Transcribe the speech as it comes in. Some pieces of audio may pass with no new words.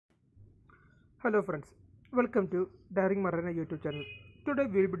Hello friends, welcome to Daring Marina YouTube channel. Today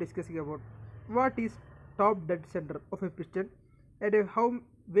we will be discussing about what is top dead center of a piston and how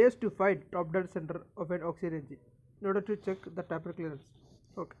ways to find top dead center of an auxiliary engine in order to check the taper clearance.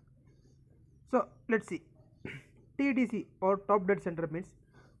 Okay, so let's see. TDC or top dead center means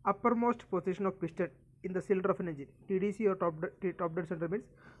uppermost position of piston in the cylinder of an engine. TDC or top dead center means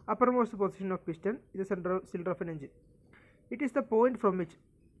uppermost position of piston in the cylinder of an engine. It is the point from which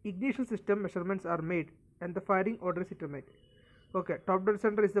ignition system measurements are made and the firing order is determined. Okay, top dead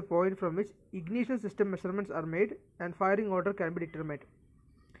center is the point from which ignition system measurements are made and firing order can be determined.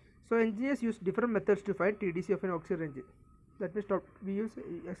 So engineers use different methods to find TDC of an auxiliary engine. That means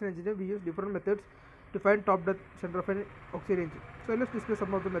as an engineer we use different methods to find top dead center of an auxiliary engine. So let's discuss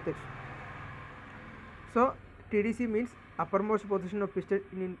some of the methods. So TDC means uppermost position of piston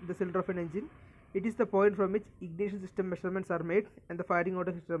in the cylinder of an engine. It is the point from which ignition system measurements are made and the firing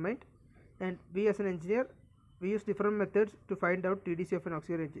order is determined. And we as an engineer, we use different methods to find out TDC of an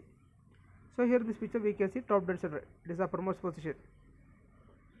auxiliary engine. So here in this picture we can see top dead center. It is uppermost position.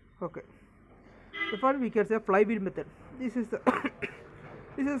 Okay. The first we can say flywheel method. This is the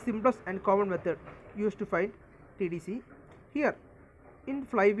this is the simplest and common method used to find TDC. Here in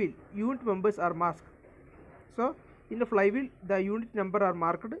flywheel unit members are marked. So in the flywheel the unit number are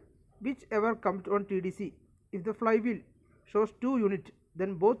marked whichever comes on TDC. If the flywheel shows 2 units,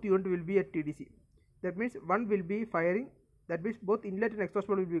 then both units will be at TDC. That means one will be firing, that means both inlet and exhaust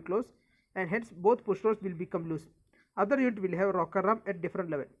valve will be closed, and hence both push rods will become loose. Other unit will have rocker arm at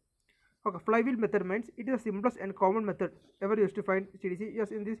different level. Okay, flywheel method means it is the simplest and common method ever used to find TDC. Yes,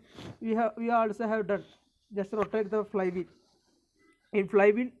 in this we also have done. Just rotate the flywheel. In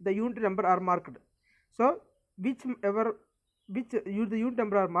flywheel the unit number are marked. So the unit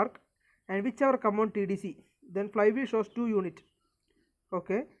number are marked, and whichever come on TDC, then flywheel shows 2 units.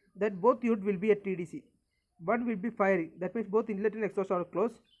 Okay, that both unit will be at TDC. One will be firing, that means both inlet and exhaust are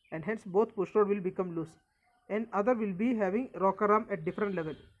closed, and hence both push rod will become loose, and other will be having rocker arm at different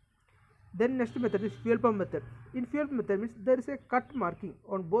level. Then next method is fuel pump method. In fuel pump method means there is a cut marking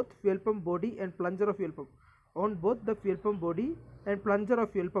on both fuel pump body and plunger of fuel pump. On both the fuel pump body and plunger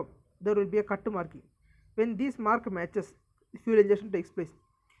of fuel pump there will be a cut marking. When this mark matches, fuel injection takes place.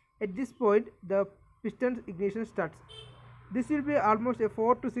 At this point the piston ignition starts. This will be almost a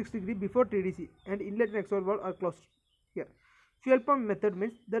 4 to 6 degree before TDC, and inlet and exhaust valve are closed. Here fuel pump method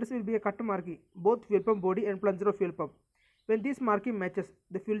means there will be a cut marking both fuel pump body and plunger of fuel pump. When this marking matches,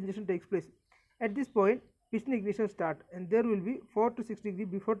 the fuel injection takes place. At this point piston ignition start, and there will be 4 to 6 degree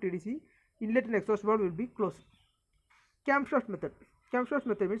before TDC, inlet and exhaust valve will be closed. Camshaft method. Camshaft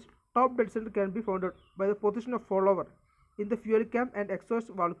method means top dead center can be found out by the position of follower in the fuel cam and exhaust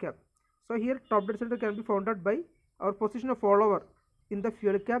valve cap. So here top dead center can be found out by our position of follower in the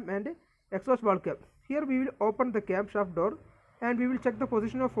fuel cam and exhaust valve cap. Here we will open the camshaft door and we will check the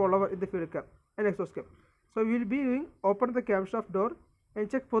position of follower in the fuel cam and exhaust cap. So we will be doing open the camshaft door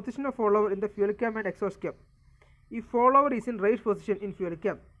and check position of follower in the fuel cam and exhaust cap. If follower is in raised position in fuel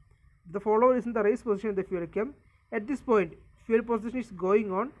cam, the follower is in the raised position in the fuel cam. At this point fuel position is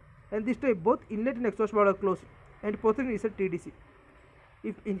going on, and this time both inlet and exhaust valve are closed and position is at TDC.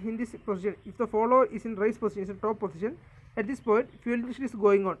 If in this position, if the follower is in raised position, is in top position, at this point fuel injection is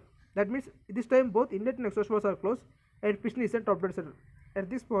going on. That means this time both inlet and exhaust valves are closed and piston is at top dead center. At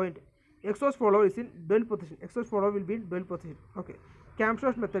this point exhaust follower is in dual position. Exhaust follower will be in dual position. Okay.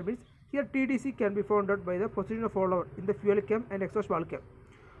 Camshaft method means here TDC can be found out by the position of follower in the fuel cam and exhaust valve cap.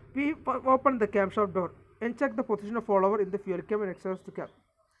 We open the camshaft door and check the position of follower in the fuel cam and exhaust cap.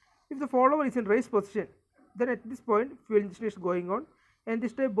 If the follower is in raised position, then at this point fuel injection is going on, and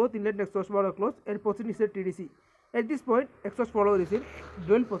this time both inlet and exhaust valve are closed and position is at TDC. At this point exhaust follower is in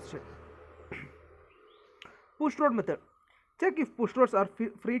dual position. Push rod method. Check if push rods are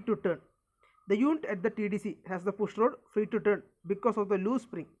free to turn. The unit at the TDC has the push rod free to turn because of the loose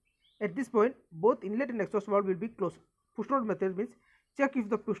spring. At this point both inlet and exhaust valve will be closed. Push rod method means check if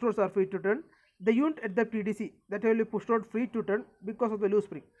the push rods are free to turn. The unit at the TDC that will be push rod free to turn because of the loose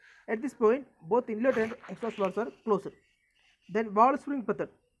spring. At this point both inlet and exhaust valves are closed. Then valve spring method.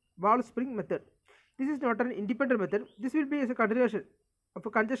 Valve spring method. This is not an independent method. This will be as a continuation of a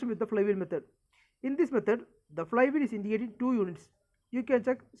conjunction with the flywheel method. In this method the flywheel is indicating 2 units. You can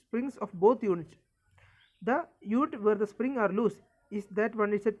check springs of both units. The unit where the spring are loose is that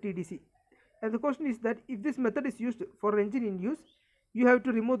one is at TDC. And the question is that if this method is used for engine in use, you have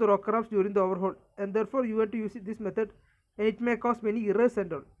to remove the rocker arms during the overhaul, and therefore you have to use this method, and it may cause many errors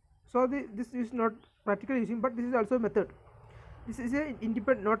and all. So this is not practically using, but this is also a method. This is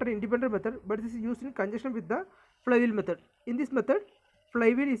not an independent method, but this is used in conjunction with the flywheel method. In this method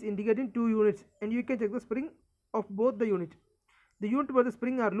flywheel is indicating 2 units, and you can check the spring of both the unit. The unit where the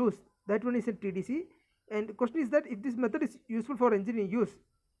spring are loose, that one is a TDC. And the question is that if this method is useful for engine in use,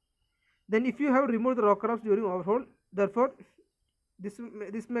 then if you have removed the rocker arms during overhaul, therefore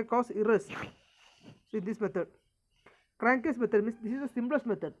this may cause errors in this method. Crankcase method means this is the simplest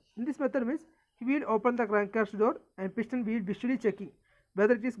method. In this method means we will open the crankcase door and piston we will visually checking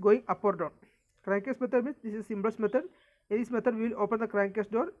whether it is going up or down. Crankcase method means this is the simplest method. In this method we will open the crankcase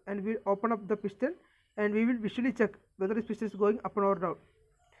door and we will open up the piston and we will visually check whether this piston is going up or down.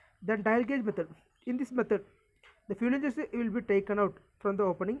 Then dial gauge method. In this method the fuel injector will be taken out from the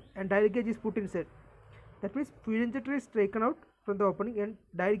opening and dial gauge is put inside. That means fuel injector is taken out from the opening and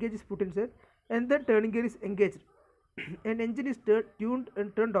dial gauge is put inside, and then turning gear is engaged and engine is tuned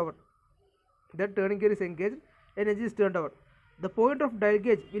and turned over. Then turning gear is engaged and engine is turned over. The pointer of dial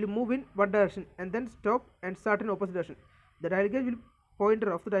gauge will move in one direction and then stop and start in opposite direction. The dial gauge will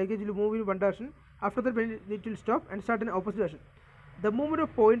pointer of the dial gauge will move in one direction. After that it will stop and start in opposite direction. The movement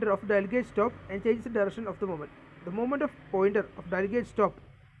of pointer of dial gauge stop and changes the direction of the movement. The movement of pointer of dial gauge stop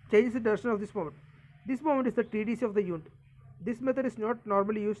changes the direction of this movement. This movement is the TDC of the unit. This method is not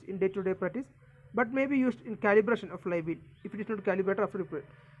normally used in day-to-day practice, but may be used in calibration of flywheel if it is not calibrated after repair.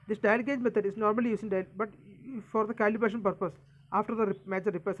 This dial gauge method is normally used in but for the calibration purpose after the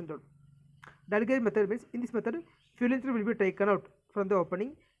major repairs and all. Dial gauge method means in this method fuel injector will be taken out from the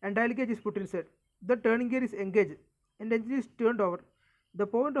opening and dial gauge is put inside. The turning gear is engaged and engine is turned over. The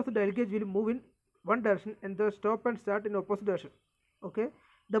point of the dial gauge will move in one direction and the stop and start in opposite direction. Okay.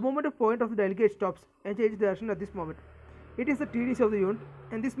 The moment of point of the dial gauge stops and changes direction at this moment. It is the TDC of the unit,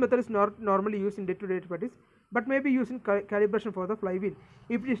 and this method is not normally used in day-to-day practice, but may be used in calibration for the flywheel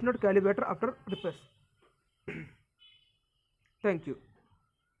if it is not calibrated after repairs. Thank you.